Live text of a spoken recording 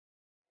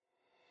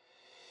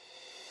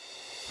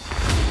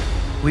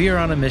We are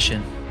on a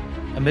mission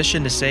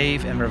to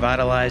save and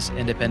revitalize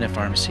independent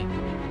pharmacy.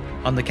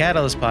 On the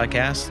Catalyst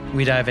podcast,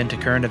 we dive into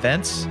current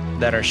events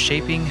that are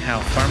shaping how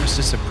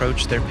pharmacists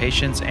approach their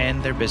patients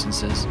and their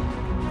businesses.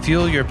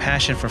 Fuel your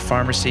passion for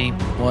pharmacy,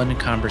 one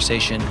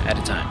conversation at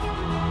a time.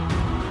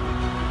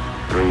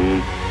 3,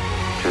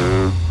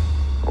 2,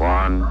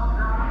 1,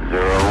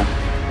 0.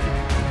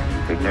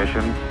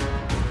 Ignition.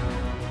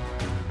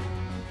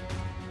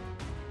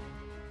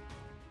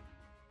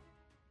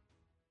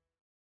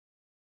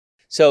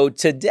 So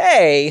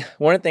today,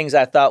 one of the things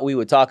I thought we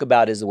would talk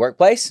about is the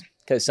workplace,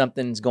 because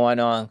something's going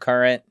on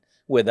current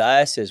with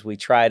us as we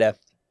try to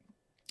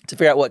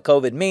figure out what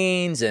COVID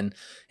means and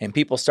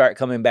people start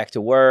coming back to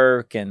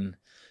work and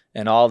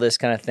all this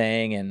kind of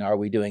thing. And are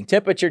we doing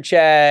temperature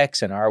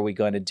checks? And are we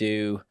going to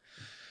do,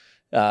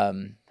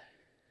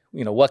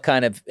 what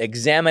kind of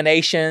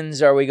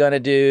examinations are we going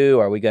to do?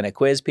 Are we going to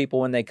quiz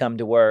people when they come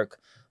to work?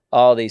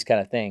 All these kind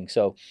of things.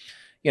 So,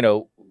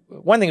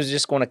 one thing I was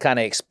just going to kind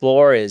of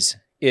explore is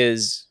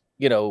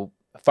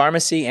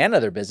pharmacy and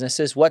other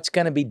businesses, what's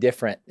going to be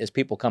different as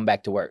people come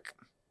back to work?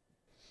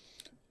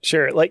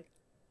 Sure. Like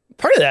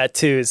part of that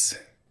too is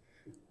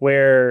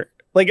where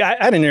I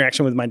had an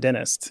interaction with my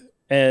dentist,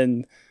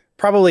 and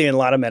probably in a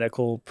lot of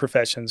medical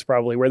professions,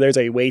 probably where there's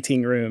a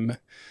waiting room,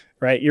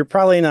 right? You're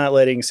probably not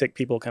letting sick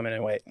people come in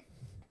and wait.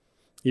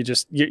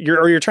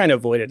 You're trying to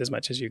avoid it as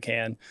much as you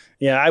can.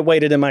 Yeah. I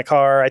waited in my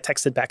car. I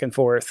texted back and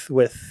forth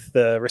with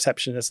the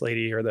receptionist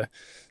lady or the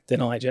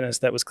dental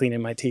hygienist that was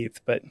cleaning my teeth.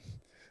 But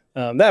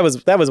that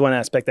was one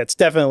aspect that's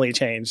definitely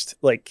changed.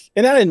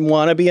 And I didn't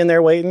want to be in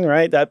there waiting,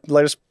 right?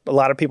 There's a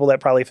lot of people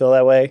that probably feel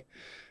that way.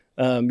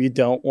 You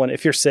don't want,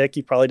 if you're sick,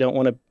 you probably don't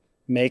want to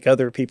make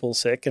other people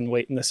sick and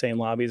wait in the same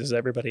lobbies as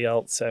everybody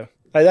else. So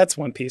that's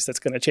one piece that's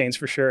going to change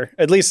for sure.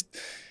 At least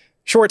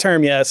short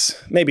term,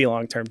 yes, maybe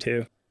long term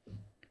too.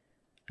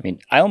 I mean,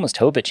 I almost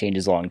hope it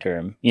changes long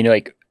term.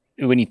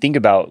 When you think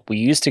about, we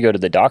used to go to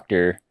the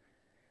doctor.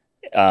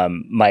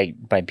 My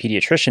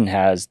pediatrician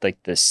has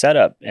the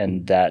setup,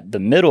 and that the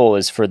middle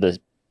is for the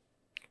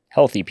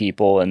healthy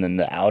people, and then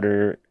the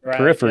outer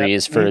periphery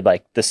is for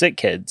the sick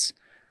kids.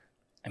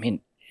 I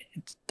mean,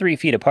 it's 3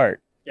 feet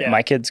apart. Yeah.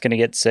 My kid's going to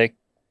get sick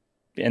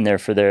in there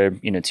for their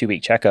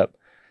 2-week checkup.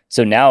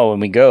 So now when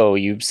we go,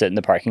 you sit in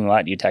the parking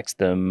lot, you text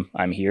them,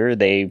 I'm here.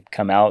 They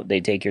come out, they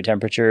take your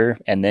temperature,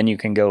 and then you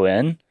can go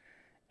in.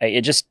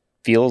 It just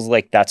feels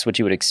like that's what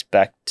you would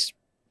expect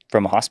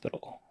from a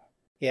hospital.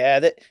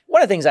 Yeah.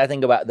 One of the things I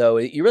think about, though,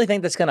 you really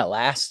think that's going to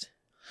last?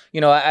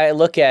 I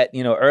look at,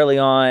 early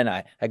on,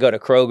 I go to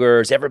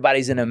Kroger's,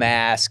 everybody's in a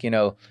mask,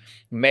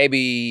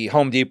 maybe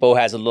Home Depot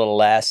has a little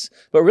less,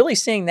 but really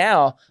seeing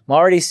now, I'm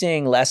already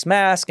seeing less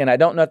mask. And I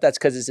don't know if that's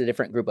because it's a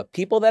different group of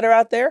people that are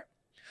out there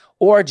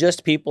or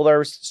just people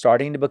are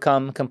starting to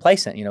become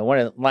complacent. One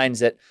of the lines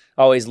that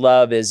I always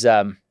love is,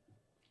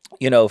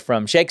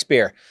 from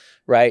Shakespeare,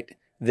 right?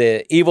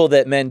 The evil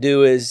that men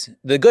do is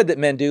the good that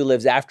men do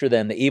lives after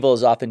them. The evil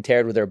is often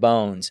tarred with their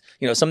bones.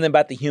 Something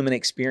about the human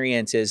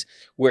experience is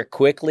we're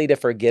quickly to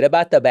forget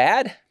about the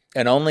bad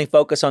and only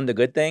focus on the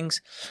good things.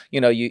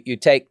 You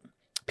take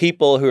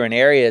people who are in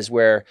areas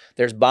where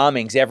there's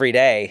bombings every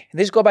day and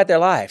they just go about their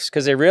lives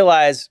because they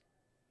realize,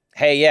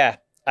 hey, yeah,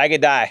 I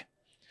could die,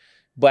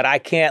 but I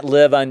can't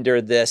live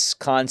under this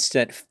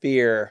constant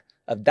fear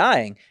of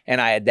dying. And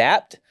I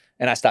adapt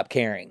and I stop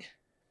caring.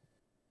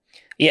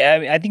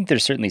 Yeah, I think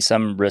there's certainly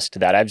some risk to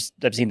that.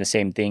 I've seen the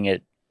same thing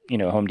at,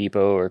 Home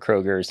Depot or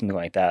Kroger or something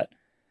like that.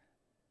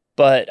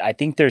 But I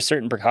think there's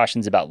certain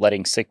precautions about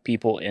letting sick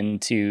people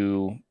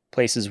into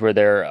places where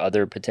there are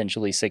other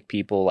potentially sick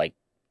people, like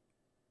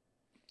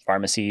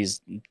pharmacies,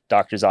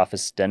 doctor's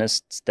office,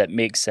 dentists, that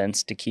make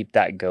sense to keep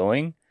that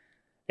going.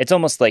 It's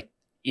almost like,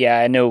 yeah,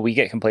 I know we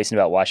get complacent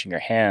about washing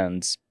your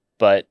hands,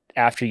 but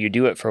after you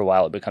do it for a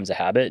while, it becomes a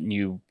habit and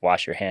you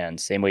wash your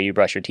hands. Same way you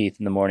brush your teeth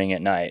in the morning,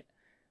 at night.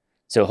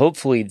 So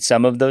hopefully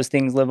some of those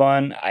things live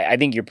on. I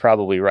think you're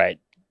probably right.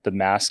 The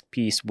mask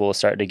piece will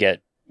start to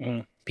get,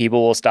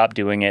 people will stop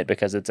doing it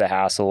because it's a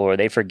hassle or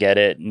they forget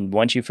it. And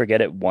once you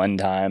forget it one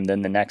time,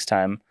 then the next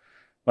time,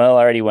 well,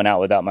 I already went out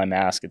without my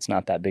mask. It's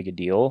not that big a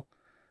deal.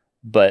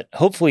 But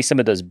hopefully some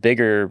of those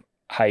bigger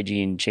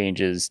hygiene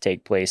changes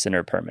take place and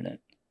are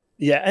permanent.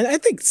 Yeah. And I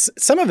think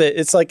some of it,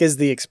 it's is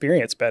the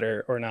experience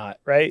better or not,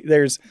 right?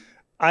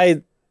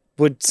 I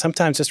would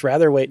sometimes just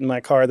rather wait in my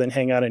car than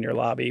hang out in your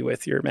lobby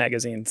with your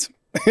magazines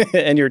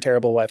and your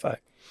terrible Wi-Fi.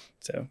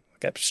 So I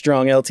got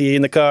strong LTE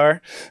in the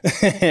car.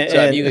 So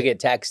if you could get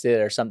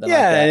texted or something like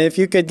that. Yeah, and if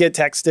you could get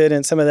texted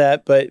and some of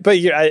that. But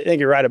I think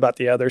you're right about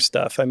the other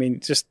stuff. I mean,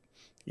 just,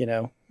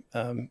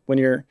 when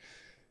you're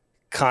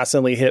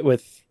constantly hit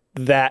with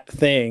that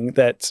thing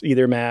that's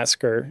either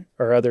mask or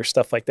other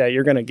stuff like that,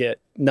 you're going to get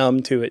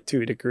numb to it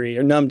to a degree,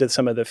 or numb to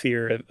some of the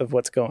fear of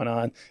what's going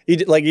on.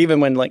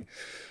 Even when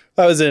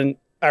I was in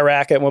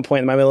Iraq at one point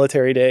in my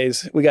military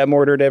days, we got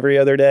mortared every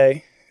other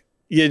day.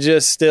 You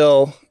just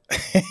still,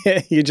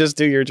 you just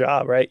do your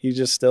job, right? You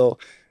just still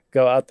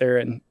go out there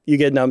and you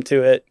get numb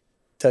to it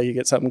till you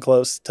get something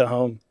close to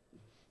home,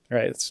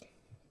 right? It's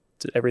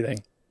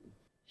everything.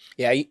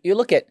 Yeah, you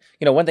look at,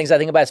 one of the things I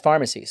think about is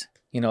pharmacies.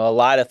 A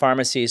lot of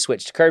pharmacies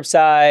switched to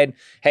curbside.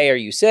 Hey, are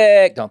you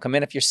sick? Don't come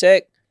in if you're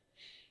sick.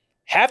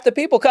 Half the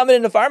people coming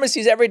into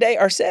pharmacies every day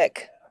are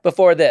sick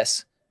before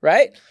this,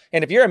 right?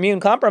 And if you're immune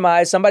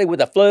compromised, somebody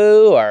with a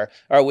flu or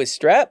with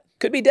strep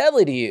could be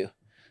deadly to you.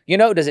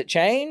 Does it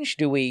change?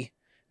 Do we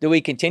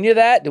continue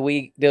that?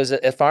 Does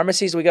at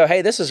pharmacies we go,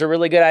 hey, this is a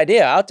really good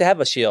idea. I ought to have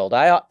a shield.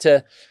 I ought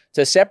to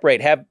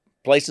separate, have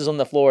places on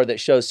the floor that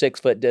show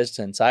 6-foot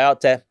distance. I ought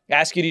to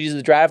ask you to use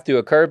the drive-through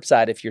or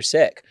curbside if you're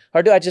sick.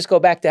 Or do I just go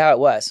back to how it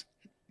was?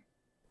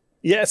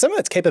 Yeah, some of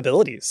it's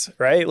capabilities,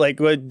 right? Like,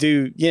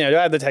 do I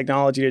have the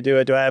technology to do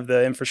it? Do I have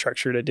the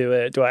infrastructure to do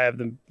it? Do I have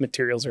the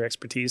materials or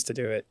expertise to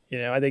do it?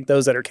 I think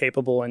those that are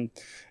capable and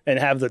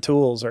have the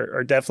tools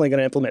are definitely going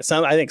to implement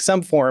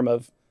some form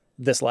of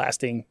this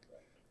lasting.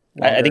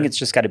 I think it's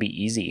just got to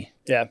be easy.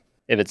 Yeah.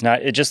 If it's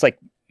not, it's just like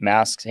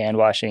masks, hand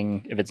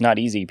washing. If it's not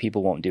easy,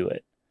 people won't do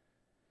it.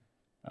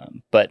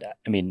 But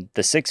I mean,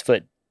 the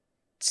 6-foot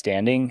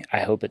standing, I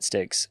hope it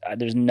sticks.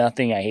 There's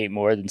nothing I hate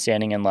more than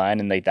standing in line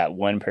and like that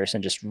one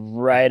person just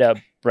right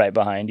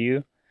behind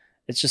you.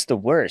 It's just the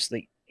worst.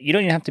 Like, you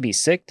don't even have to be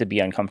sick to be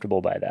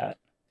uncomfortable by that.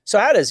 So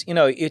how does,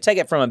 you take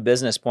it from a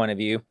business point of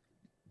view,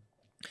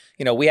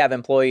 we have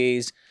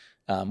employees,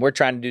 we're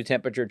trying to do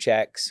temperature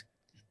checks.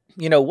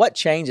 What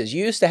changes?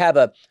 You used to have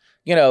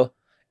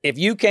if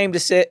you came to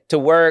sit to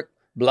work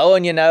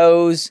blowing your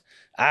nose,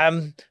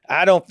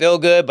 I don't feel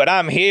good, but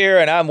I'm here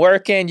and I'm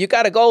working, you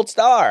got a gold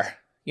star.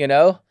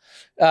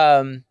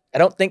 I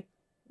don't think,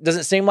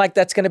 doesn't seem like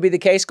that's going to be the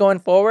case going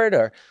forward.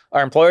 Or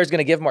are employers going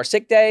to give more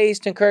sick days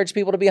to encourage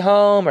people to be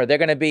home? Or they're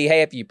going to be,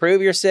 hey, if you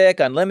prove you're sick,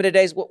 unlimited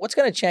days? What's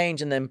going to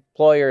change in the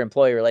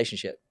employer-employee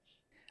relationship?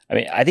 I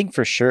mean, I think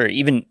for sure,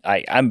 even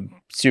I'm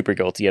super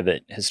guilty of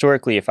it.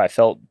 Historically, if I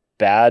felt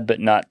bad, but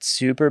not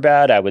super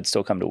bad, I would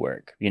still come to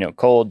work.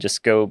 Cold,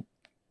 just go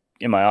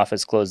in my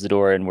office, close the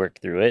door and work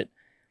through it.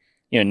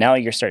 Now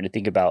you're starting to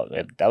think about,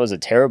 that was a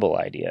terrible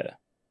idea.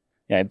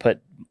 I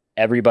put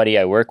everybody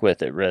I work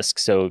with at risk.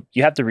 So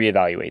you have to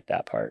reevaluate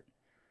that part.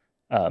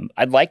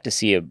 I'd like to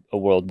see a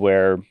world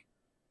where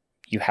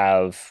you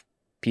have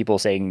people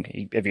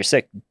saying, if you're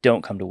sick,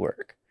 don't come to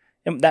work.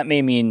 And that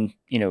may mean,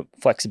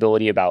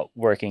 flexibility about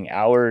working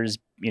hours,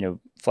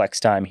 flex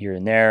time here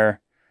and there,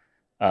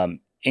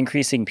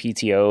 increasing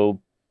PTO,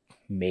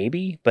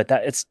 maybe, but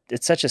that it's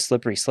such a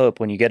slippery slope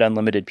when you get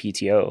unlimited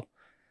PTO.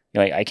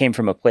 I came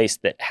from a place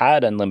that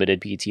had unlimited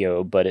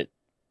PTO, but it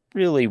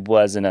really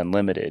wasn't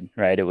unlimited,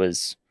 right? It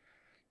was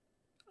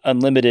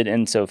unlimited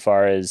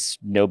insofar as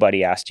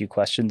nobody asked you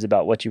questions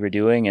about what you were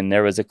doing, and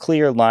there was a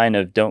clear line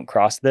of don't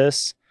cross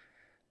this.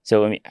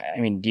 So I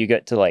mean, do you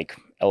get to like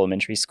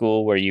elementary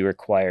school where you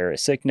require a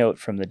sick note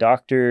from the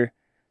doctor?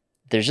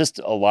 There's just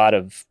a lot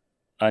of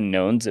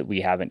unknowns that we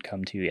haven't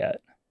come to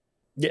yet.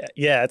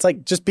 Yeah, it's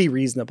like, just be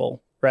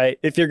reasonable, right?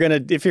 If you're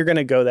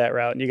gonna go that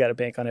route, and you got to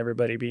bank on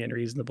everybody being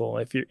reasonable.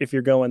 If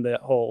you're going the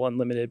whole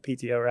unlimited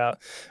PTO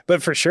route,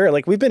 but for sure,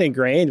 like, we've been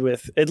ingrained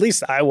with, at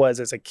least I was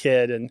as a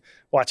kid, and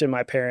watching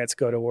my parents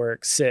go to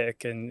work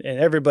sick, and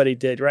everybody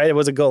did, right? It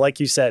was a gold, like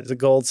you said, it's a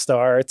gold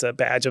star, it's a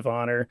badge of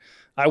honor.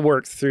 I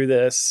worked through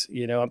this,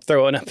 I'm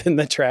throwing up in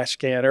the trash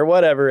can or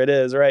whatever it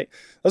is, right?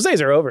 Those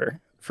days are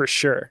over for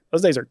sure.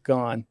 Those days are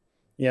gone.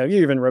 You're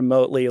even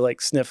remotely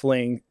like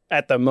sniffling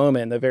at the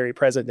moment, the very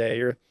present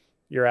day,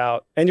 you're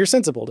out, and you're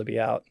sensible to be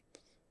out.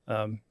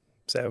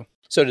 So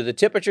do the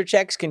temperature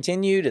checks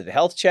continue? Do the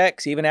health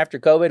checks, even after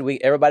COVID,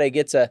 everybody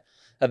gets a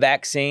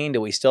vaccine?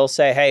 Do we still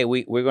say, hey,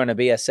 we're going to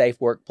be a safe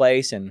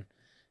workplace and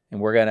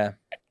we're going to?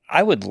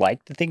 I would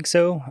like to think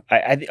so.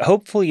 I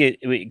hopefully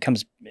it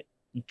comes,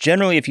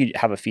 generally if you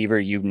have a fever,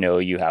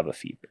 you have a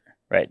fever,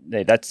 right?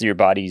 That's your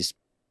body's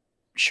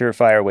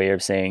surefire way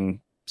of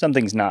saying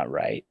something's not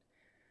right.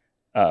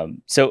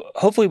 So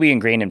hopefully we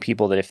ingrain in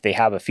people that if they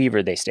have a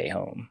fever, they stay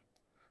home.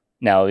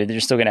 Now, they're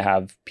still going to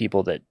have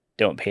people that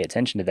don't pay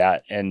attention to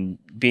that, and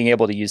being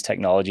able to use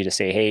technology to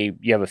say, hey,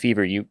 you have a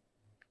fever, you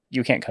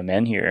can't come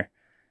in here.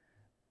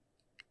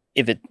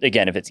 If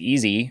it's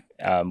easy,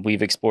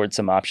 we've explored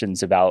some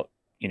options about,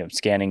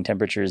 scanning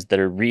temperatures that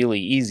are really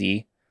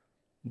easy.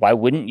 Why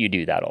wouldn't you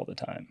do that all the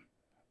time?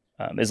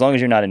 As long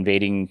as you're not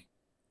invading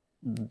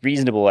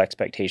reasonable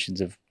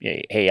expectations of,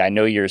 hey, I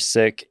know you're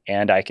sick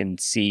and I can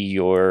see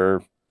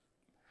your,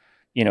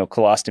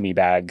 colostomy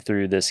bag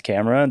through this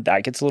camera,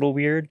 that gets a little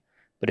weird.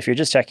 But if you're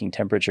just checking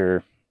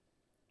temperature,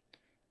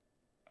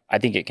 I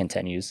think it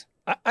continues.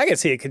 I can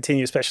see it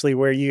continue, especially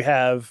where you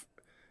have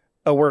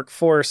a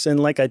workforce in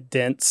like a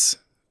dense,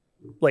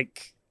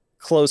 like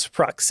close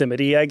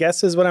proximity, I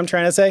guess is what I'm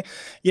trying to say.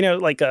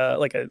 Like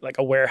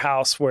a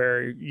warehouse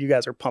where you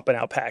guys are pumping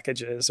out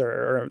packages,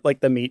 or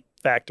like the meat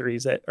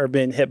factories that are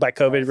being hit by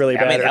COVID really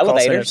bad.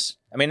 Elevators.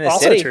 In the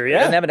also city, true, it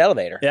doesn't have an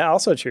elevator. Yeah,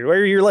 also true.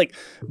 Where you're like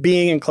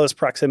being in close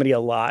proximity a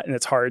lot, and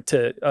it's hard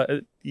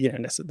to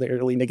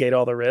necessarily negate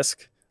all the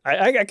risk.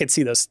 I could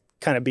see those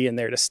kind of being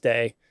there to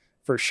stay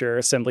for sure.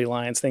 Assembly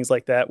lines, things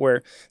like that,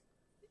 where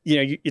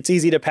it's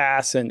easy to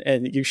pass,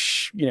 and you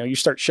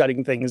start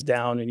shutting things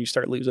down, and you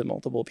start losing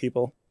multiple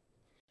people.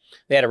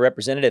 They had a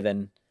representative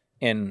in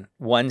in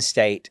one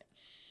state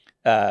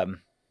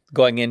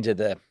going into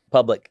the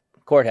public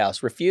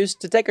courthouse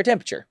refused to take her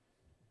temperature.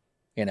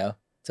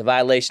 It's a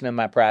violation of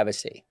my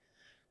privacy.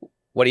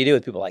 What do you do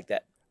with people like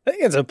that? I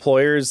think it's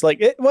employers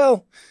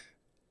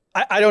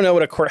I don't know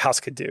what a courthouse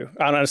could do.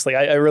 Honestly,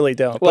 I really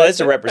don't. Well, it's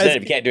a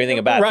representative. You can't do anything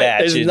about that.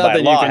 There's She's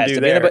nothing by law you can has do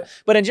to be there. there.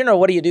 But in general,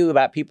 what do you do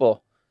about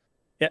people?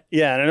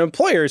 Yeah. And an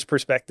employer's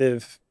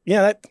perspective, you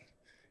got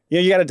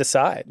to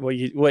decide what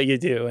you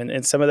do.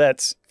 And some of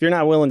that's, if you're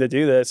not willing to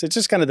do this, it's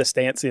just kind of the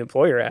stance the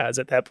employer has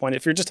at that point.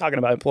 If you're just talking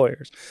about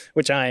employers,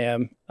 which I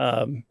am,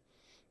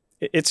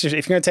 it's just,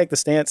 if you're going to take the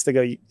stance to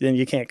go, then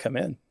you can't come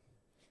in.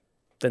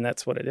 Then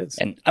that's what it is.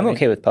 And I'm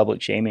okay with public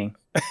shaming.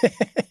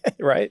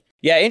 Right.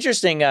 Yeah,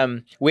 interesting.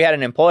 We had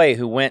an employee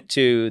who went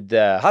to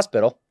the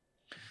hospital,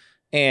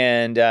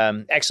 and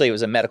actually it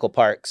was a medical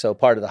park, so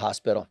part of the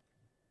hospital.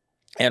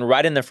 And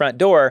right in the front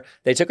door,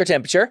 they took her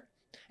temperature,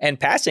 and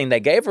passing, they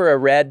gave her a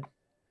red,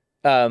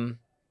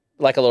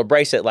 like a little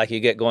bracelet, like you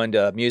get going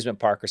to an amusement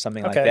park or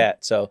something like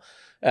that. So,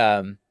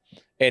 and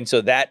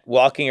so that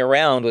walking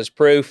around was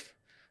proof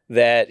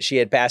that she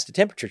had passed a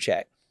temperature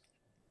check.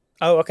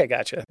 Oh, okay.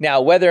 Gotcha.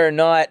 Now, whether or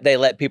not they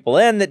let people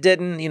in that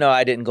didn't,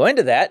 I didn't go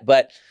into that,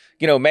 but,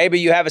 maybe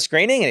you have a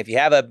screening, and if you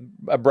have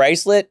a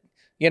bracelet,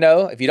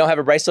 if you don't have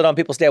a bracelet on,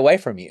 people stay away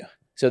from you.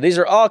 So these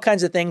are all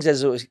kinds of things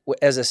as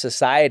a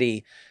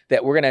society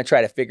that we're going to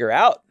try to figure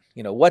out,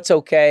 what's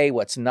okay,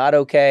 what's not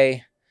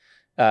okay.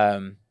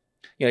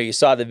 You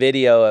saw the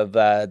video of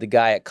the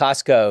guy at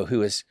Costco who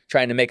was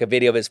trying to make a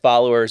video of his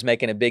followers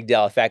making a big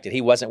deal of the fact that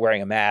he wasn't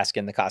wearing a mask.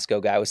 And the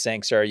Costco guy was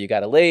saying, sir, you got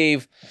to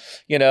leave,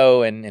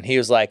 and he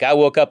was like, I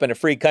woke up in a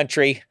free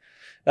country.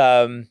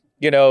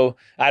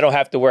 I don't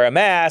have to wear a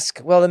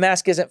mask. Well, the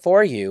mask isn't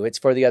for you. It's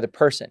for the other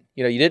person.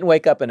 You didn't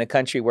wake up in a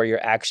country where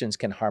your actions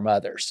can harm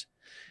others.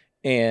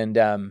 And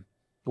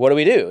what do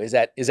we do? Is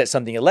that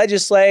something you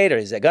legislate, or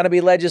is it going to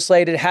be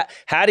legislated?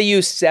 How do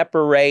you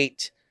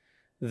separate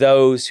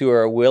those who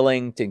are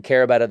willing to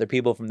care about other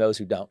people from those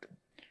who don't?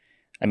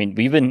 I mean,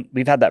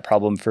 we've had that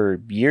problem for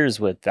years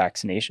with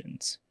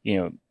vaccinations.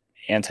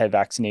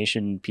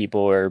 Anti-vaccination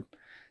people are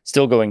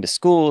still going to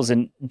schools,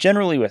 and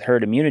generally with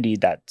herd immunity,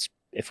 that's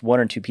if one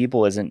or two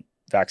people isn't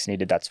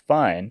vaccinated, that's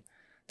fine.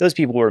 Those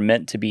people were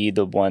meant to be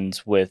the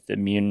ones with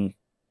immune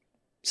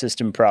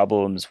system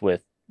problems,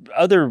 with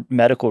other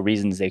medical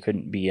reasons they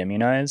couldn't be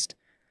immunized.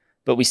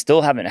 But we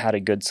still haven't had a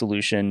good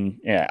solution.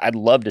 Yeah, I'd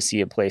love to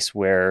see a place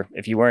where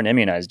if you weren't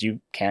immunized,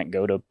 you can't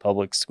go to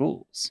public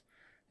schools.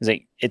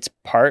 It's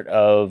part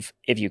of,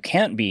 if you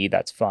can't be,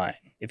 that's fine.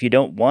 If you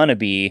don't want to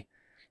be,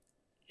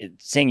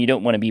 it's saying you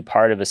don't want to be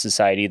part of a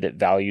society that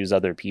values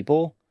other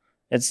people.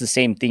 It's the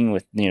same thing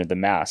with, the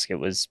mask. It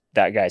was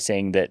that guy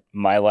saying that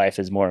my life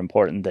is more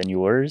important than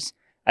yours.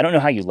 I don't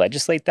know how you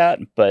legislate that,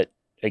 but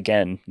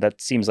again,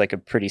 that seems like a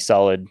pretty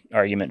solid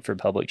argument for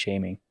public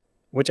shaming.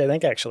 Which I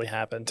think actually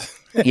happened.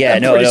 Yeah,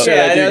 I'm no, pretty sure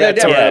yeah, that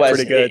dude got was.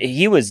 pretty good.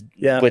 He was,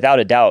 without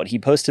a doubt, he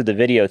posted the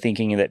video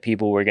thinking that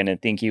people were going to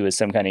think he was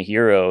some kind of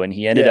hero, and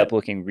he ended up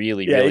looking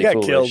really, really he got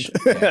foolish.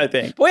 killed, I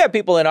think. But we have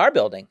people in our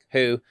building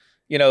who,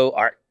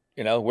 are,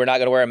 we're not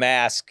going to wear a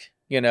mask.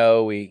 We,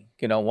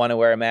 want to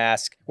wear a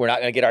mask. We're not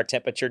going to get our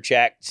temperature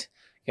checked.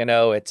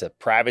 It's a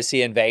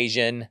privacy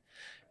invasion.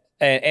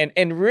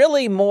 And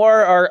really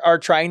more are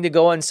trying to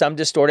go in some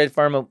distorted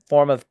form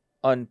of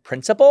on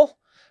principle,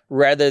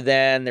 rather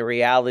than the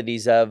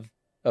realities of,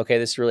 okay,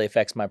 this really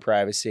affects my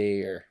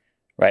privacy or.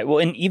 Right. Well,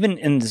 and even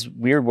in this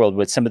weird world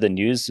with some of the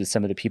news, with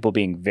some of the people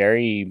being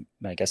very,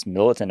 I guess,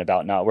 militant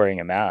about not wearing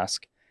a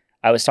mask,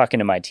 I was talking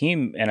to my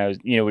team, and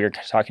we were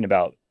talking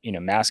about,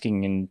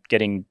 masking and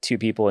getting two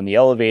people in the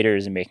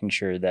elevators and making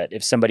sure that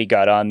if somebody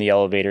got on the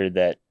elevator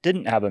that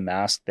didn't have a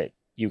mask, that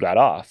you got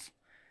off.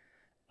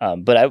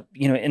 But I,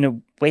 in a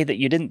way that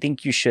you didn't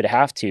think you should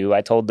have to, I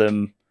told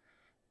them,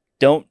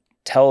 don't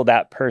tell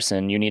that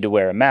person you need to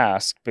wear a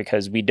mask,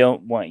 because we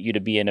don't want you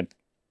to be in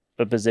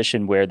a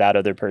position where that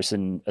other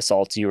person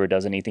assaults you or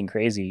does anything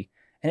crazy.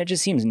 And it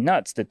just seems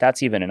nuts that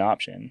that's even an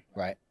option.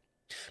 Right.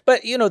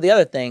 But, the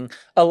other thing,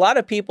 a lot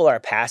of people are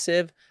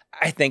passive.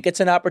 I think it's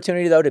an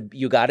opportunity, though,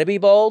 you got to be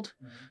bold.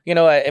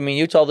 Mm-hmm.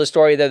 You told the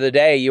story the other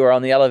day. You were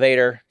on the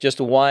elevator, just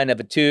one of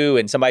a two,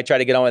 and somebody tried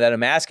to get on without a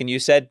mask, and you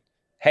said,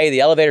 hey,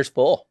 the elevator's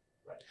full.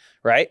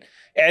 Right?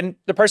 And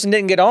the person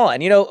didn't get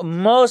on.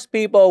 Most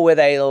people with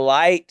a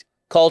light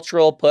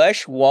cultural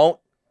push won't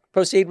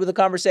proceed with a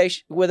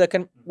conversation, with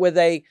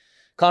a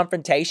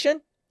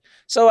confrontation.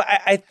 So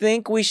I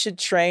think we should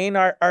train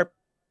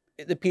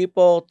the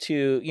people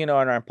to, and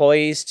our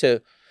employees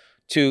to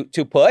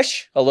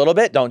push a little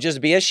bit. Don't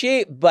just be a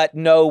sheep, but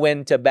know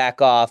when to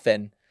back off,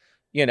 and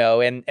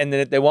then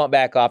if they won't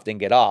back off, then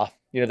get off.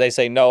 They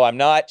say, no, I'm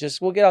not,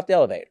 we'll get off the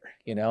elevator,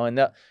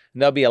 and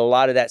there'll be a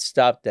lot of that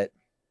stuff that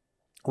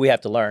we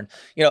have to learn.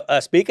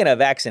 Speaking of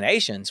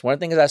vaccinations, one of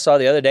the things I saw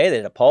the other day, they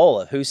did a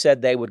poll of who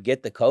said they would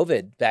get the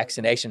COVID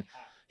vaccination.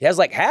 It has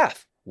like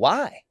half.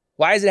 Why?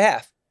 Why is it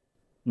half?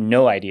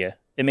 No idea.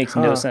 It makes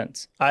no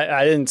sense.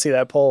 I didn't see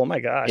that poll. Oh my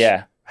gosh.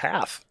 Yeah.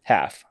 Half.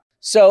 Half.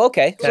 So,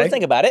 okay. So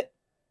think about it.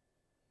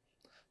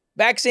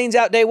 Vaccines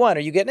out day one.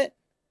 Are you getting it?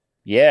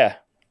 Yeah.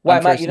 Why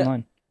I'm might first you in not?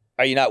 line.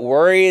 Are you not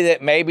worried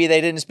that maybe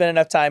they didn't spend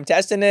enough time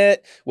testing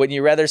it? Wouldn't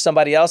you rather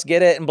somebody else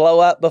get it and blow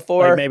up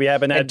before Like maybe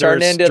have an and turn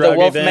adverse into the drug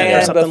wolf event or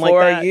man something like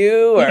before that?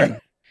 you?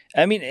 Or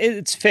I mean,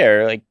 it's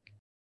fair. Like,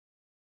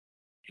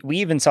 we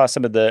even saw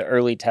some of the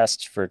early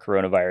tests for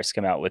coronavirus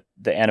come out with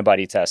the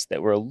antibody tests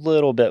that were a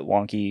little bit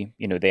wonky.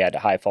 You know, they had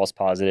high false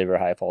positive or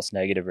high false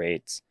negative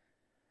rates.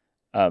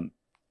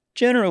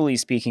 Generally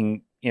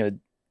speaking, you know,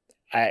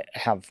 I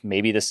have,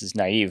 maybe this is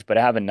naive, but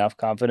I have enough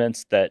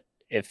confidence that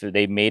if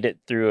they made it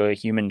through a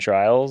human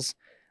trials,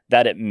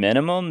 that at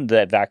minimum,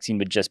 that vaccine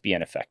would just be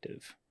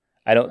ineffective.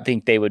 I don't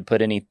think they would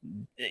put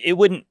it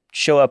wouldn't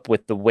show up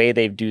with the way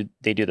they do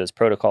those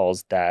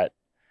protocols that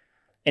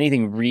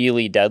anything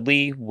really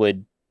deadly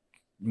would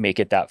make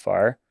it that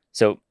far.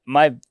 So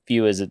my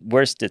view is at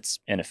worst, it's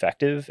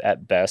ineffective.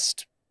 At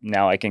best,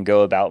 now I can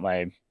go about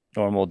my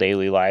normal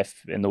daily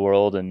life in the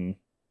world, and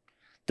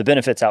the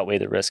benefits outweigh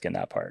the risk in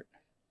that part.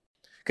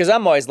 because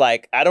I'm always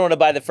like, I don't want to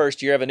buy the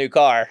first year of a new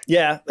car.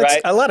 Yeah,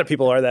 Right. A lot of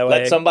people are that way.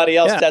 Let somebody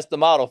else Yeah. test the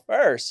model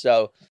first.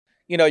 So,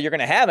 you know, you're going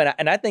to have it.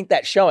 And I think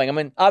that's showing. I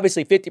mean,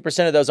 obviously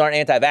 50% of those aren't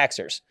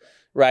anti-vaxxers,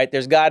 right?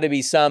 There's got to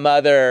be some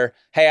other,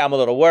 hey, I'm a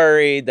little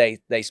worried.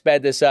 They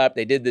sped this up.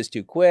 They did this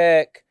too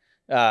quick.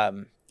 Yeah,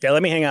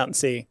 let me hang out and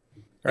see.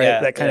 Right,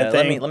 Yeah, that kind yeah, of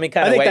let thing. me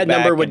kind I of think wait that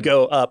number back would and-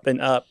 go up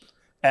and up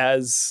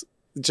as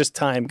just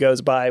time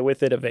goes by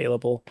with it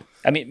available.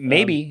 I mean,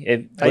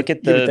 maybe look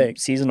at you would the think.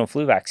 seasonal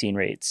flu vaccine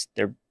rates.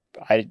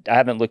 I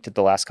haven't looked at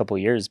the last couple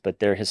of years, but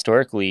they're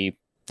historically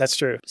That's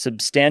true.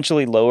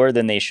 substantially lower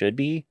than they should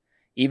be,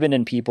 even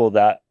in people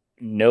that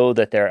know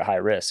that they're at high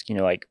risk. You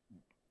know, like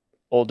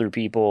older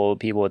people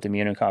with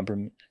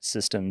immunocompromised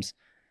systems,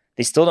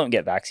 they still don't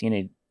get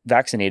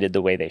vaccinated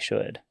the way they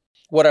should.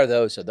 What are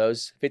those? Are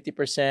those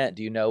 50%?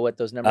 Do you know what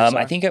those numbers are?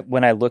 I think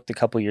when I looked a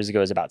couple years ago,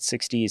 it was about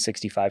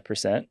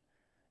 65%.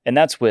 And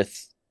that's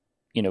with,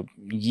 you know,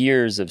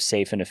 years of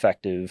safe and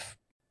effective.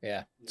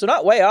 Yeah. So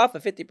not way off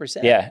of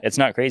 50%. Yeah, it's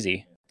not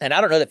crazy. And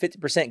I don't know that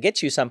 50%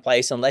 gets you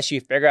someplace unless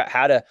you figure out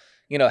how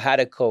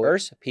to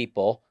coerce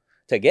people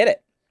to get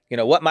it. You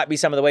know, what might be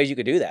some of the ways you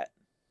could do that?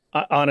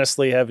 I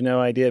honestly have no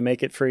idea.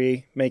 Make it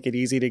free, make it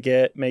easy to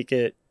get, make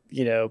it,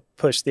 you know,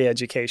 push the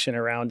education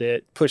around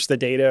it, push the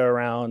data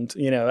around,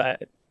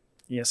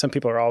 some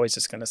people are always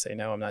just going to say,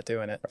 no, I'm not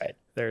doing it. Right.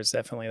 There's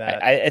definitely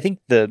that. I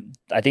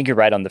think you're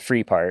right on the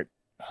free part.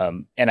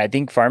 And I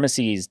think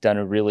pharmacy's done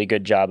a really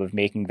good job of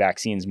making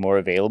vaccines more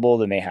available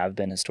than they have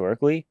been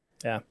historically.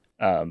 Yeah.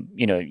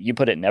 You know, you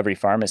put it in every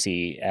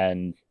pharmacy,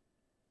 and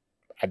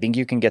I think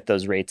you can get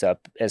those rates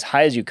up as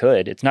high as you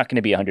could. It's not going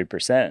to be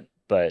 100%,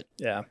 but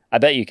Yeah. I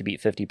bet you could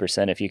beat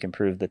 50% if you can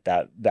prove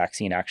that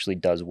vaccine actually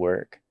does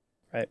work.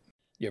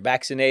 You're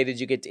vaccinated,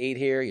 you get to eat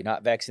here. You're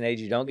not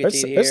vaccinated, you don't get to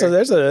eat There's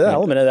here. an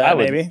element of that,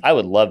 maybe. I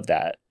would love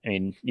that. I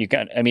mean,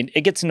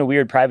 it gets into a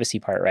weird privacy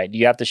part, right?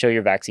 You have to show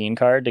your vaccine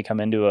card to come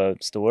into a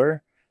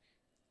store.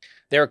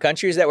 There are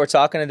countries that were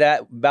talking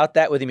about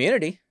that with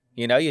immunity.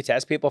 You know, you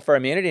test people for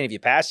immunity, and if you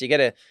pass, you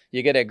get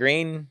a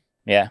green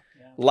Yeah.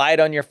 light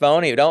on your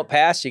phone. If you don't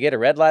pass, you get a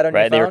red light on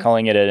your Right. phone. They were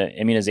calling it an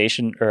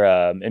immunization or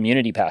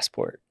immunity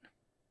passport.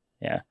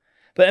 Yeah.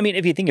 But I mean,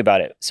 if you think about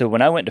it, so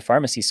when I went to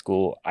pharmacy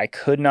school, I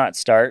could not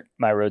start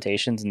my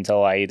rotations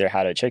until I either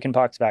had a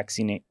chickenpox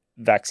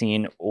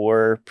vaccine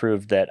or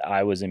proved that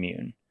I was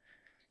immune.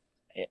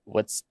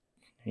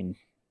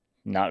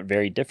 Not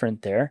very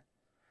different there.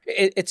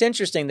 It's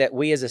interesting that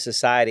we as a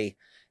society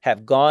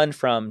have gone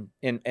from,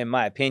 in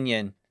my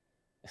opinion,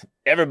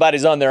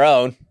 everybody's on their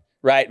own,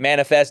 right?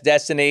 Manifest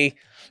destiny.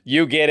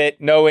 You get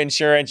it. No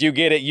insurance. You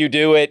get it. You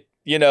do it.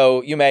 You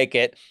know, you make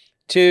it.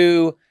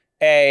 To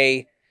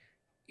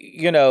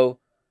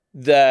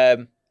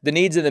the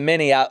needs of the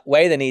many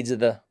outweigh the needs of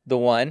the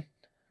one,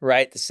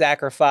 right? The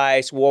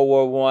sacrifice, World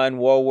War I,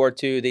 World War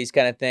II, these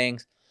kind of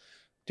things.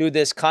 To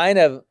this kind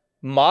of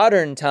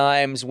modern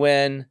times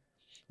when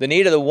the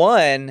need of the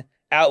one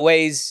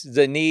outweighs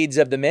the needs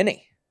of the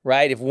many,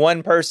 right? If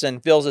one person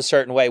feels a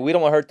certain way, we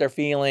don't want to hurt their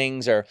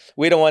feelings, or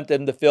we don't want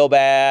them to feel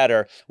bad,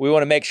 or we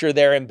want to make sure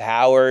they're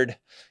empowered,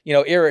 you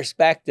know,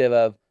 irrespective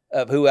of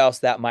who else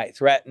that might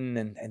threaten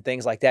and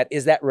things like that.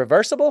 Is that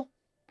reversible?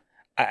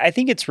 I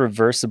think it's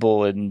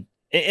reversible, and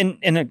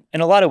in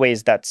a lot of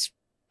ways that's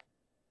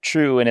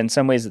true, and in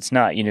some ways it's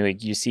not. You know,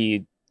 like you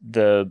see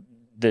the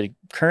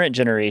current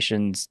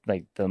generations,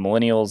 like the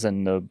millennials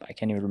and I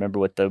can't even remember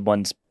what the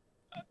ones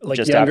Like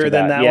just younger after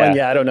than that, that yeah. one?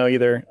 Yeah, I don't know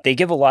either. They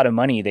give a lot of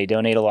money. They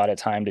donate a lot of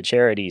time to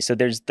charity. So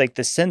there's like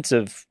the sense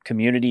of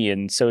community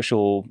and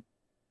social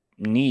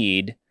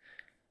need.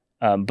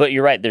 But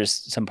you're right. There's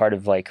some part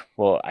of like,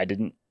 well, I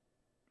didn't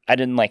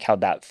like how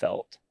that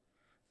felt.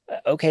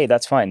 Okay,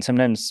 that's fine.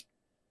 Sometimes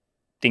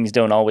things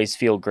don't always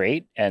feel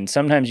great, and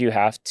sometimes you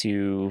have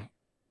to,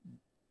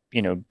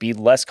 you know, be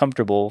less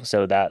comfortable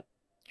so that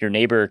your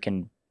neighbor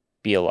can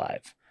be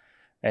alive.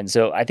 And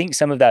so I think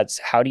some of that's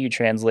how do you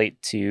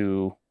translate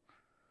to,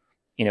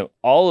 you know,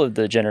 all of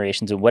the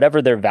generations and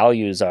whatever their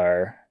values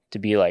are to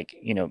be like,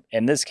 you know,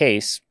 in this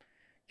case,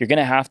 you're going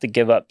to have to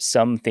give up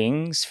some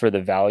things for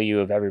the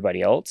value of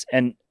everybody else.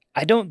 And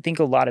I don't think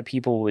a lot of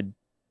people would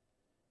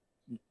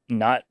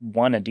not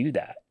want to do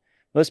that.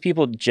 Most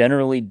people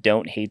generally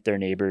don't hate their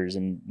neighbors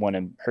and want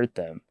to hurt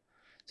them.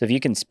 So if you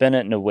can spin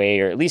it in a way,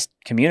 or at least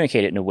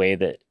communicate it in a way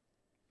that,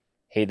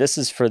 hey, this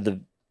is for the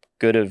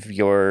good of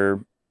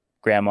your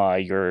grandma,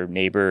 your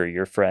neighbor,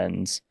 your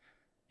friends,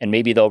 and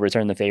maybe they'll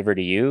return the favor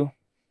to you.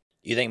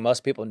 You think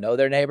most people know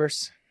their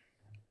neighbors?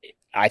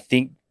 I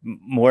think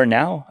more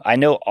now. I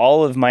know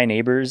all of my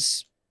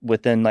neighbors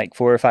within like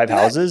 4 or 5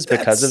 houses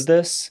because of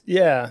this.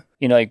 Yeah.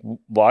 You know, like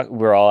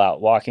we're all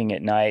out walking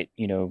at night,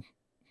 you know,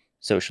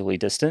 socially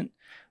distant,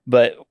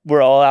 but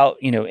we're all out,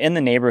 you know, in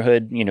the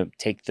neighborhood, you know,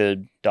 take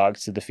the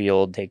dogs to the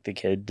field, take the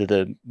kid to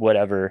the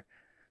whatever.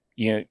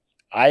 You know,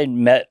 I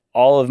met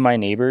all of my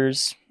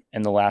neighbors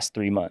in the last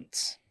 3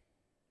 months.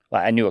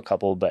 Well, I knew a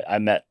couple, but I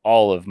met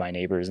all of my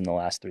neighbors in the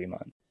last 3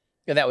 months.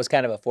 And that was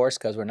kind of a force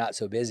because we're not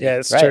so busy. Yeah,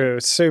 it's right? true.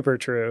 Super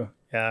true.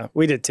 Yeah,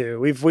 we did too.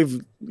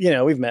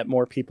 We've met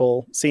more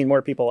people, seen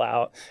more people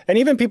out, and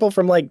even people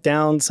from like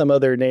down some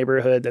other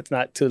neighborhood that's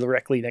not too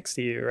directly next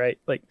to you, right?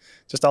 Like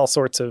just all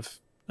sorts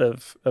of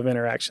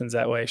interactions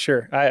that way.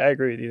 Sure, I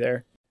agree with you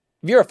there.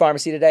 If you're a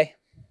pharmacy today,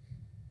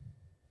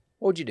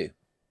 what would you do?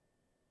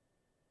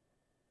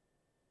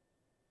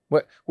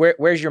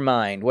 Where's your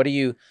mind? What are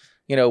you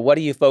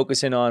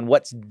focusing on?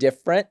 What's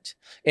different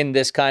in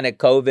this kind of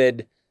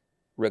COVID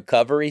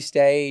recovery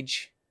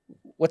stage?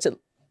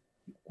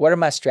 What are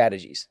my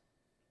strategies?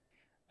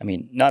 I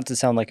mean, not to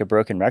sound like a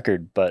broken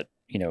record, but,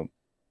 you know,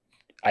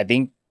 I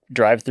think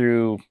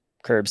drive-through,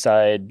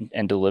 curbside,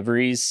 and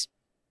deliveries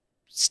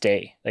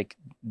stay. Like,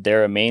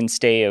 they're a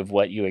mainstay of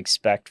what you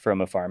expect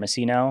from a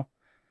pharmacy now.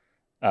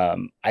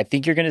 I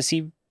think you're going to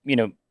see, you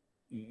know,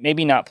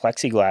 maybe not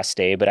plexiglass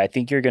stay, but I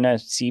think you're going to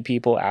see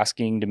people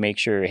asking to make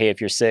sure, hey, if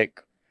you're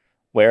sick,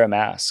 wear a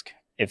mask.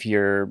 If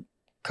you're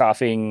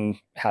coughing,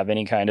 have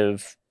any kind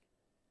of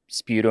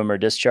sputum or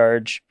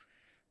discharge,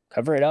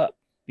 cover it up.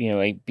 You know,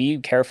 like, be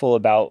careful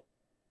about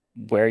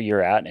where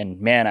you're at.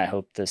 And man, I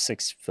hope the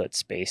 6 foot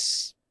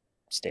space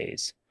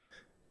stays.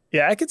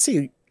 Yeah,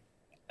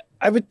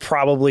 I would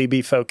probably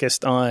be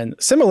focused on,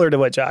 similar to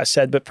what Josh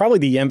said, but probably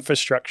the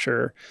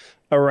infrastructure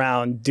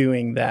around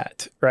doing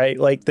that, right?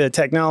 Like the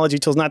technology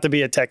tools, not to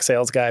be a tech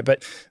sales guy,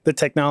 but the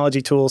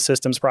technology tools,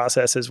 systems,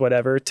 processes,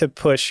 whatever, to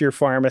push your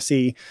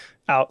pharmacy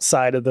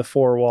outside of the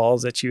 4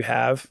 walls that you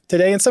have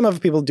today. And some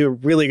of people do a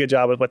really good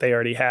job with what they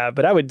already have,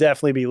 but I would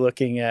definitely be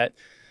looking at,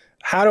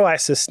 how do I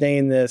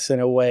sustain this in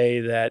a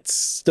way that's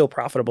still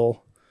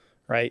profitable,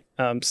 right?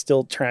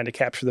 Still trying to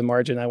capture the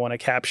margin I want to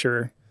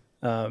capture,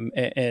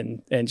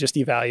 and just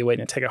evaluate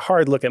and take a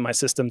hard look at my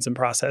systems and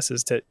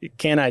processes to,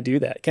 can I do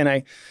that? Can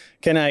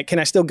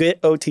I still get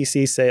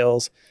OTC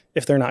sales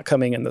if they're not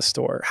coming in the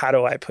store? How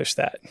do I push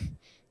that?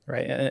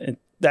 Right. And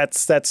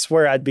that's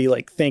where I'd be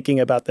like thinking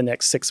about the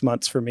next 6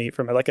 months for me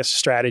from like a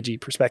strategy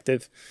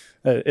perspective,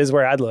 is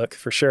where I'd look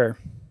for sure.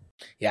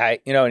 Yeah.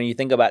 And you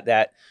think about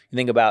that,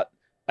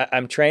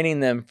 I'm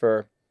training them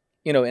for,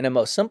 in the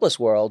most simplest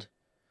world,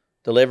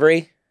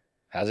 delivery,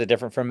 how's it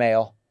different from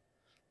mail?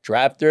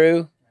 Drive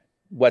through,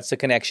 what's the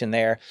connection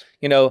there?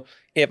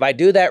 If I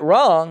do that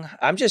wrong,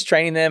 I'm just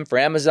training them for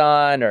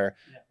Amazon or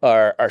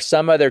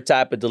some other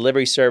type of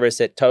delivery service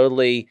that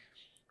totally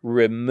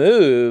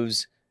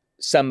removes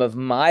some of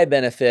my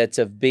benefits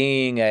of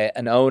being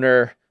an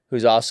owner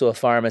who's also a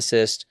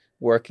pharmacist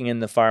working in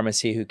the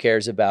pharmacy who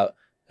cares about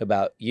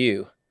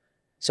you.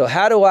 So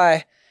how do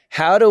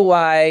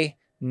I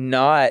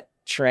not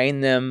train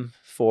them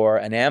for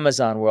an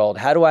Amazon world?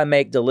 How do I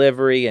make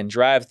delivery and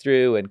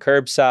drive-through and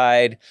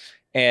curbside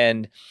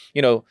and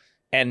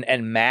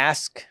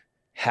mask?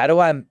 How do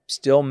I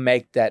still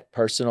make that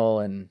personal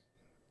and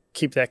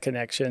keep that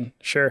connection?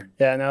 Sure.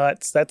 Yeah, no,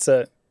 that's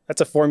a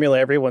formula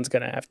everyone's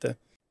going to have to.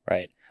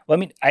 Right. Well, I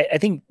mean, I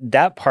think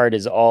that part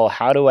is all,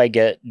 how do I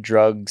get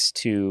drugs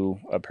to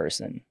a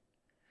person?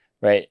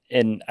 Right.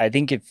 And I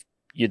think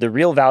the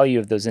real value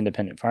of those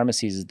independent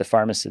pharmacies is the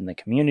pharmacists in the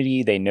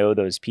community. They know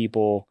those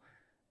people.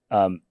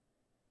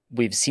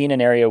 We've seen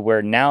an area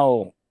where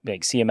now,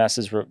 like, CMS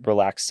has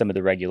relaxed some of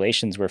the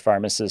regulations where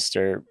pharmacists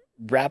are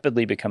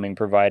rapidly becoming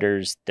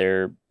providers.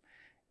 They're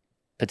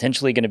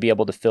potentially going to be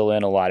able to fill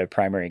in a lot of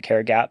primary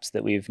care gaps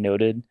that we've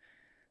noted.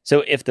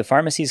 So if the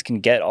pharmacies can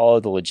get all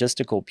of the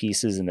logistical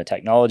pieces and the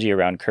technology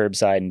around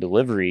curbside and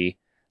delivery,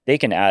 they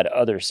can add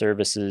other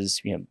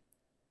services,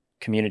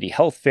 community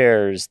health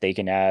fairs, they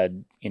can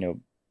add,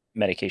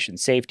 medication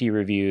safety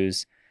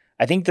reviews.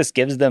 I think this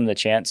gives them the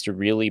chance to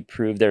really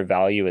prove their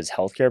value as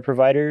healthcare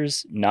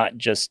providers, not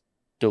just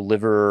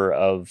deliverer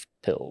of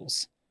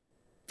pills.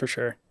 For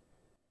sure.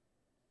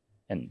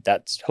 And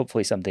that's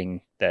hopefully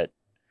something that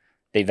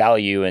they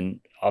value,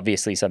 and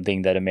obviously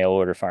something that a mail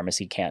order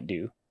pharmacy can't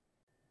do.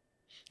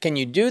 Can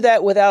you do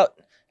that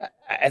without,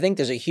 I think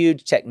there's a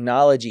huge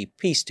technology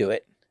piece to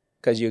it,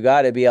 because you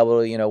got to be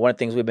able to, one of the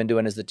things we've been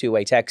doing is the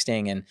two-way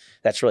texting, and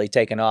that's really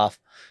taken off.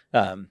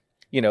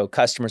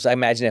 Customers, I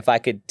imagine if I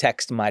could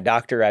text my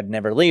doctor, I'd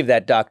never leave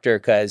that doctor,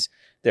 because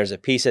there's a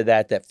piece of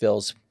that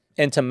feels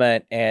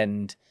intimate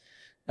and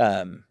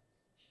and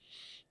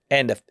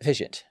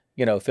efficient.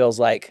 Feels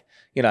like,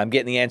 I'm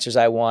getting the answers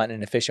I want in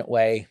an efficient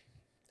way.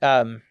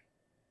 Any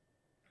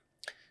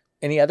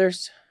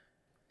others?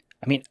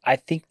 I mean, I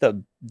think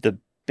the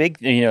big,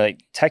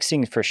 like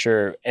texting for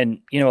sure.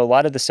 And, a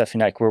lot of the stuff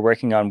like we're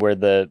working on where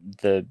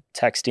the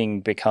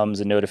texting becomes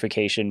a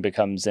notification,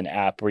 becomes an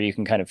app where you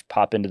can kind of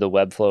pop into the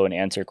Webflow and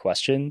answer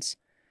questions.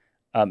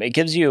 It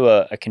gives you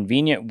a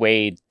convenient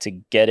way to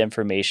get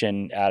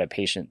information at a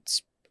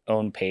patient's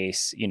own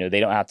pace. They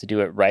don't have to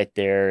do it right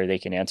there. They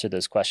can answer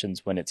those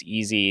questions when it's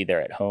easy.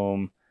 They're at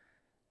home.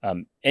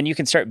 And you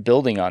can start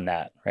building on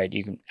that, right?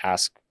 You can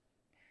ask,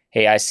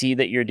 hey, I see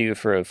that you're due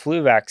for a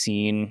flu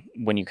vaccine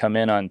when you come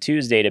in on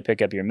Tuesday to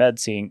pick up your med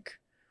sync.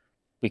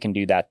 We can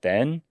do that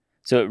then.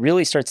 So it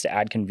really starts to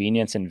add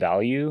convenience and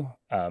value.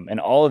 And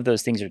all of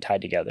those things are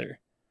tied together.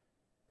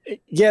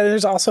 Yeah,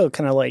 there's also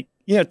kind of like,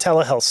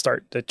 telehealth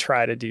start to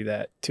try to do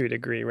that to a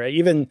degree, right?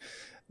 Even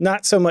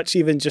not so much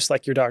even just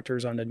like your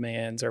doctors on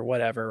demands or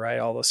whatever, right?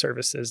 All the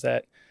services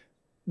that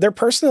they're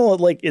personal,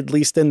 like at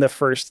least in the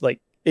first, like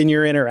in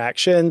your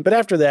interaction. But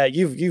after that,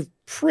 you've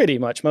pretty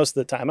much most of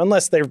the time,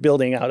 unless they're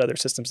building out other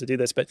systems to do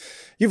this, but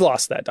you've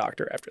lost that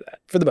doctor after that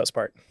for the most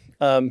part.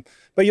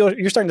 But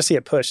you're starting to see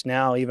a push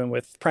now, even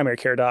with primary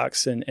care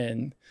docs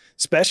and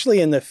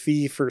especially in the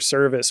fee for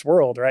service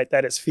world, right?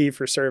 That is fee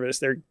for service.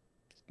 They're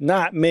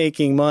not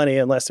making money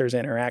unless there's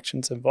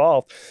interactions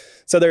involved.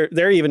 So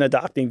they're even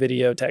adopting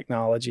video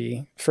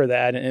technology for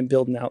that and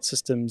building out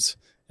systems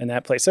in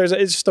that place.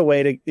 It's just a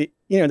way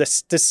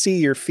to see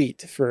your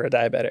feet for a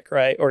diabetic,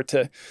 right? Or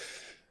to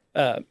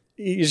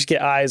you just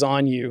get eyes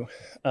on you,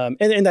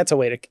 and that's a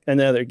way to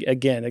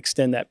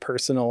extend that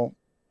personal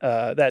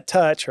that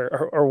touch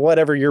or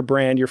whatever your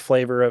brand, your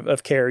flavor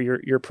of care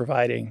you're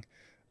providing.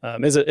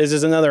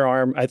 Is another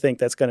arm I think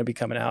that's going to be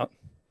coming out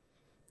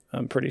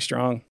pretty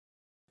strong.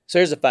 So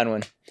here's a fun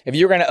one. If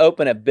you were going to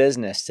open a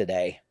business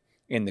today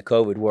in the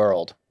COVID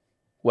world,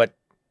 what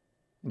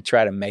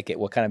kind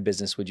of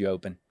business would you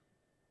open?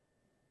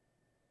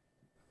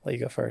 Let you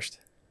go first.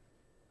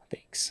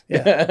 Thanks.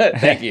 Yeah.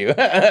 Thank you.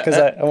 Because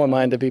I want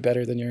mine to be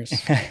better than yours.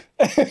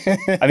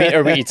 I mean,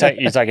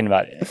 you're talking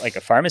about like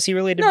a pharmacy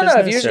related business?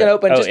 No, if you're just going to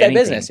open just that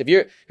business. If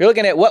you're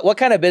looking at what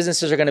kind of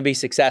businesses are going to be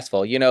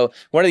successful,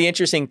 one of the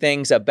interesting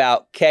things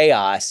about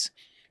chaos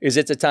is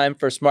it's a time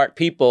for smart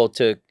people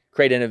to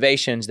create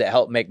innovations that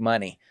help make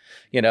money,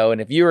 and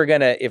if we're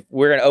going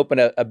to open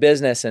a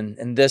business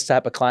in this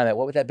type of climate,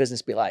 what would that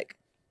business be like?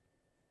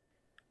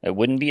 It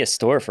wouldn't be a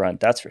storefront,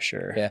 that's for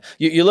sure. Yeah.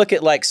 You look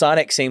at like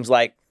Sonic seems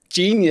like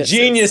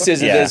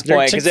geniuses at this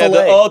point because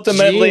they're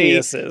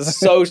ultimately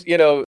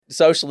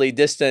socially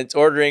distanced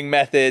ordering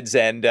methods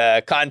and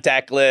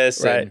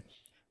contactless. Right.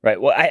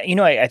 Right. Well,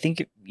 I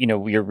think,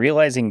 you're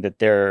realizing that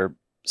their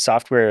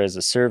software as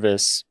a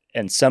service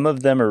and some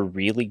of them are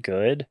really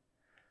good.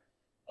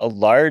 A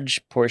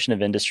large portion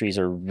of industries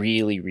are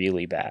really,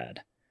 really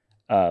bad.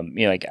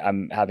 Like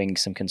I'm having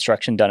some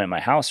construction done at my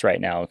house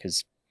right now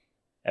because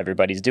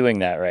everybody's doing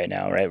that right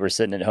now, right? We're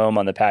sitting at home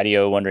on the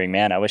patio wondering,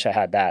 man, I wish I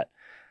had that.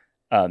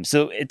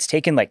 So it's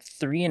taken like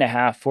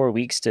 3.5-4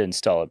 weeks to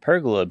install a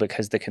pergola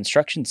because the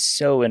construction's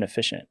so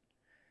inefficient.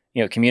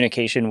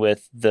 Communication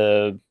with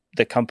the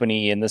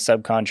company and the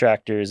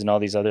subcontractors and all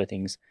these other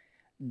things.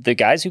 The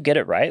guys who get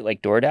it right,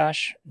 like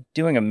DoorDash,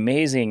 doing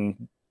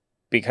amazing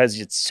because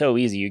it's so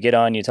easy. You get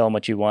on, you tell them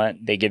what you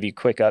want. They give you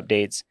quick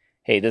updates.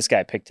 Hey, this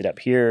guy picked it up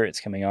here. It's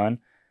coming on.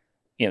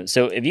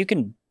 So if you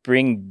can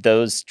bring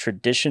those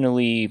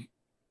traditionally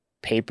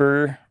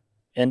paper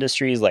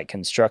industries like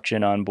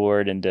construction on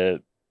board and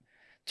to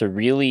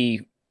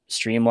really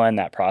streamline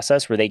that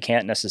process where they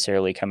can't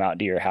necessarily come out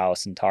to your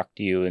house and talk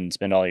to you and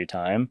spend all your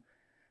time,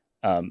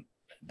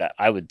 that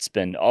I would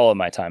spend all of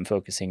my time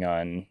focusing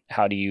on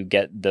how do you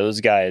get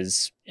those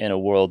guys in a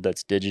world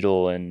that's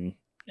digital and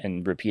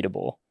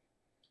repeatable.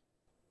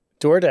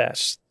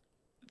 DoorDash,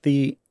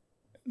 the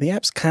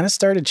app's kind of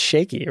started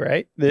shaky,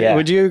 right? Yeah.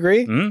 Would you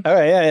agree? Mm-hmm. All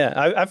right,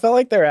 yeah. I felt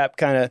like their app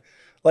kind of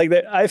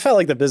I felt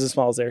like the business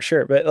model's there,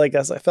 sure, but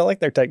I felt like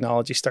their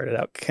technology started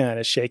out kind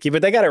of shaky,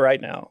 but they got it right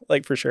now,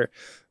 for sure.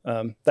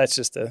 That's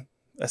just a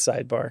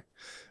sidebar.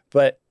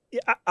 But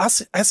I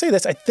say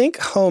this: I think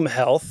home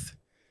health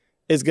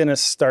is going to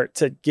start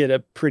to get a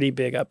pretty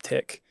big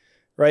uptick.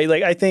 Right.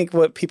 I think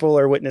what people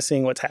are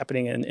witnessing, what's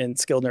happening in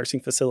skilled nursing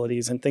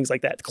facilities and things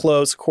like that,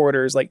 close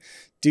quarters,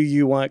 do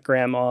you want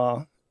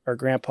grandma or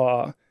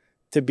grandpa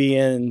to be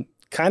in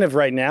kind of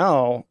right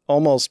now,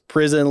 almost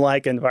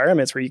prison-like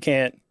environments where you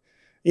can't,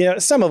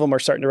 some of them are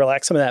starting to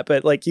relax some of that,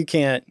 but you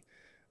can't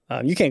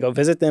go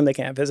visit them. They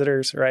can't have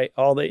visitors, right?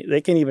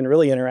 They can't even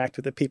really interact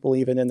with the people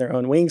even in their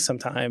own wings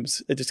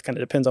sometimes. It just kind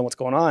of depends on what's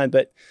going on.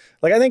 But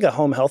I think a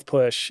home health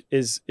push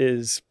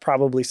is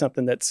probably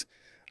something that's,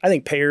 I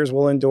think payers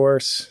will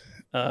endorse,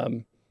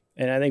 and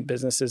I think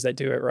businesses that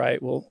do it right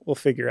will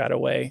figure out a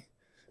way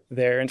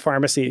there. And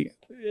pharmacy,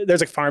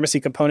 there's a pharmacy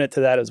component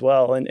to that as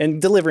well,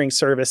 and delivering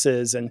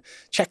services and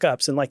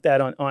checkups and like that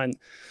on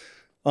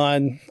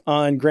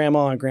on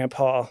grandma and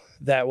grandpa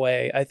that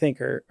way, I think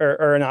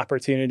are an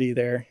opportunity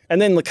there.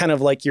 And then kind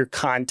of like your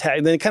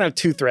contact, then kind of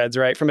two threads,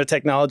 right? From a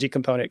technology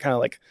component, kind of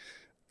like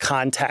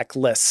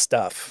contactless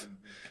stuff,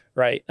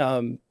 right?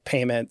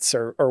 Payments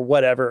or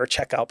whatever, or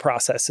checkout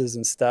processes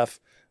and stuff.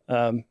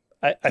 I mean,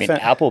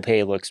 found Apple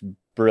Pay looks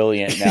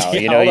brilliant now. yeah,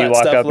 You know, all you that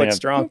walk stuff up looks and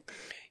strong.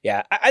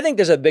 Yeah, I think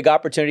there's a big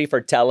opportunity for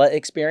tele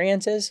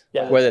experiences,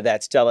 Yeah. whether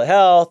that's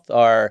telehealth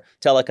or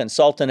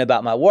teleconsultant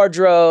about my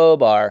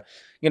wardrobe, or,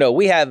 you know,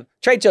 we have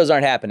trade shows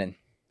aren't happening,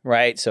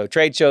 right? So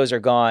trade shows are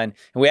gone.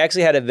 And we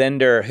actually had a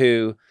vendor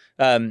who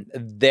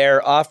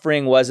their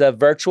offering was a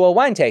virtual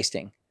wine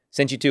tasting.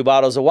 Sent you 2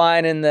 bottles of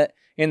wine in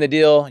the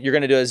deal. You're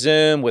going to do a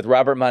Zoom with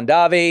Robert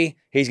Mondavi.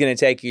 He's going to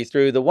take you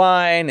through the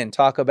wine and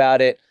talk about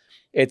it.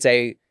 It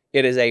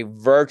is a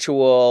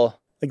virtual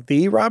Like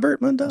the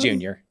Robert Mondavi?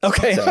 junior.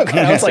 Okay. So- Okay.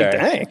 I was like,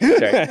 Sorry.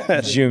 dang.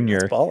 Sorry.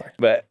 Junior. Baller.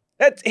 But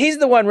he's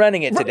the one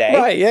running it today.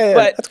 Right. Yeah.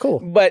 But That's cool.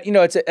 But, you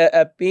know, it's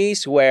a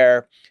piece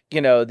where, you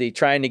know, the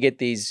trying to get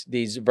these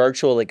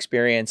virtual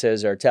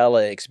experiences or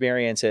tele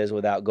experiences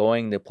without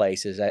going to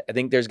places. I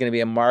think there's going to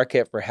be a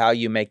market for how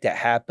you make that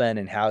happen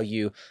and how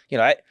you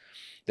know,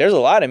 there's a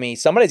lot of me.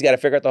 Somebody's got to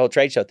figure out the whole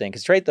trade show thing,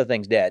 because trade show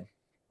thing's dead.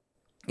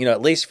 You know,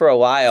 at least for a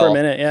while. For a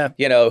minute. Yeah.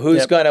 You know, who's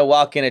Yep. going to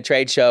walk in a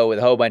trade show with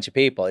a whole bunch of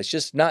people? It's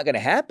just not going to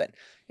happen.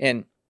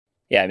 And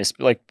yeah, I'm just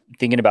like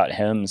thinking about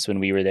HIMSS when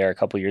we were there a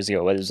couple years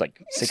ago. It was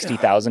like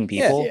 60,000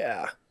 people.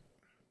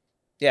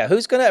 yeah,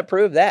 who's going to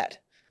approve that?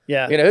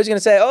 Yeah. You know, who's going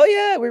to say, "Oh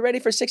yeah, we're ready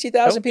for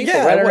 60,000 Oh, people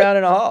yeah, running what- around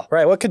in a hall"?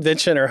 Right. What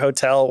convention or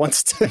hotel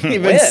wants to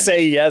even When?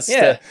 say yes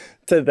Yeah.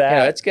 to You know,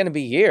 that? it's going to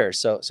be years.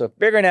 So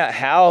figuring out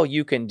how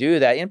you can do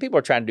that. You know, people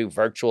are trying to do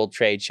virtual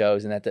trade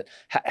shows and that.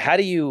 How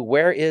do you?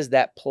 Where is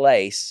that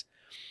place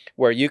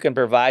where you can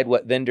provide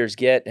what vendors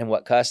get and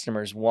what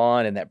customers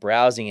want, and that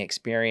browsing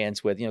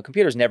experience with, you know,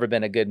 computer's never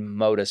been a good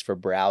modus for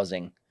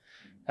browsing.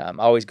 I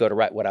always go to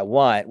write what I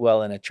want.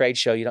 Well, in a trade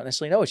show, you don't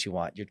necessarily know what you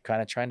want. You're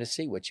kind of trying to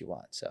see what you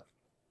want. So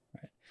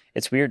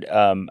It's weird.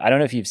 I don't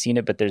know if you've seen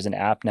it, but there's an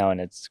app now, and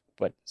it's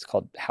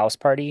called House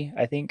Party,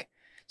 I think.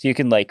 So you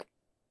can like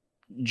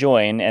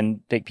join, and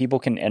people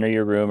can enter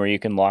your room, or you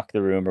can lock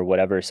the room or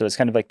whatever. So it's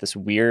kind of like this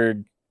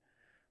weird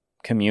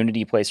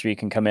community place where you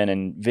can come in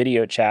and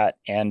video chat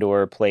and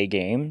or play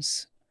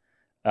games.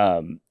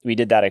 We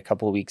did that a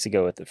couple of weeks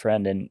ago with a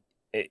friend, and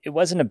it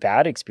wasn't a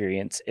bad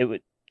experience. It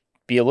would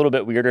be a little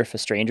bit weirder if a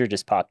stranger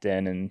just popped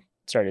in and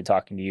started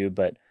talking to you,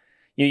 but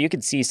you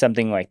could see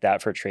something like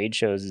that for trade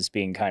shows as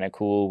being kind of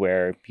cool,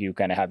 where you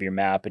kind of have your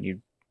map and you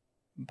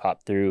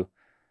pop through.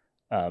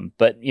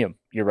 But you know,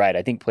 you're right.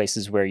 I think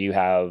places where you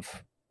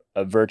have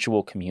a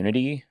virtual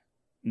community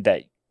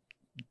that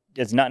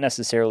is not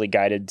necessarily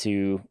guided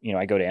to, you know,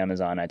 I go to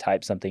Amazon, I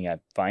type something, I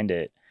find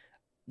it.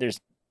 There's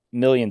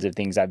millions of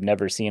things I've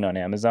never seen on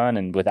Amazon,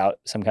 and without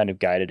some kind of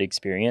guided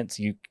experience,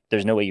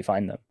 there's no way you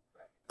find them.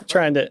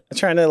 Trying to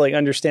like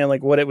understand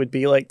like what it would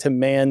be like to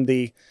man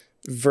the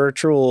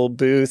virtual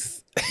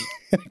booth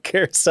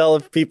carousel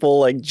of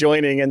people like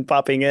joining and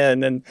popping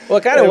in. And well,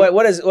 kind of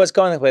what's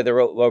going on with the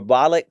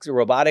robotics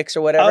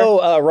or whatever?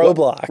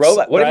 Roblox.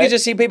 What if right? you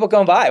just see people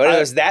going by? What if it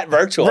was that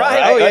virtual? Right.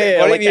 Oh, yeah.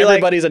 What Like if you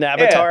everybody's an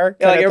avatar.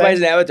 Yeah, kind like of everybody's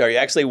thing? an avatar. You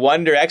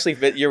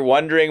actually you're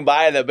wandering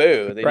by the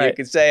booth, and you Right.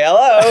 can say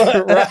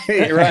hello.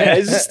 right.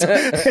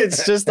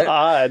 It's just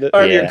odd.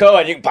 Or if Yeah. you're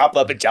going, you can pop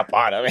up and jump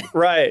on them.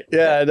 Right.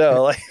 Yeah, I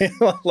know.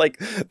 Like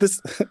this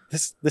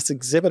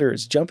exhibitor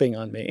is jumping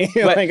on me.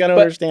 Like, I don't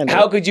understand.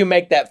 How it. could you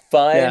make that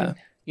fun? Yeah.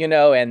 You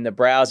know, and the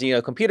browsing, you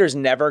know, computers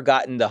never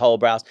gotten the whole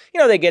browse. You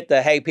know, they get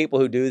the, hey, people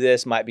who do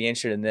this might be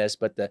interested in this,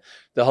 but the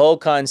whole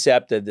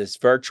concept of this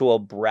virtual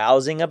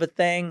browsing of a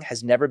thing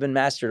has never been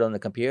mastered on the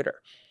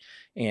computer.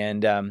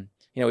 And, you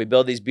know, we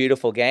build these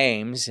beautiful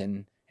games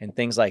and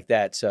things like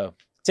that. So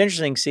it's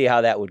interesting to see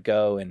how that would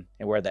go and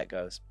where that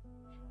goes.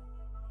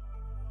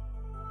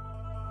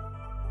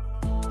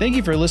 Thank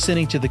you for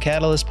listening to the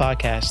Catalyst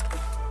Podcast.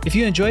 If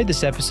you enjoyed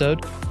this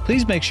episode,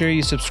 please make sure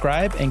you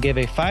subscribe and give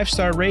a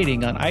 5-star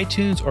rating on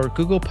iTunes or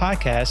Google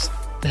Podcasts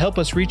to help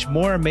us reach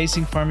more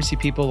amazing pharmacy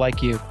people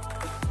like you.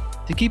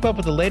 To keep up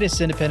with the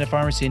latest independent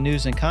pharmacy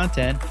news and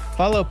content,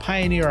 follow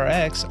Pioneer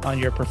RX on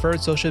your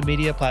preferred social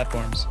media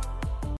platforms.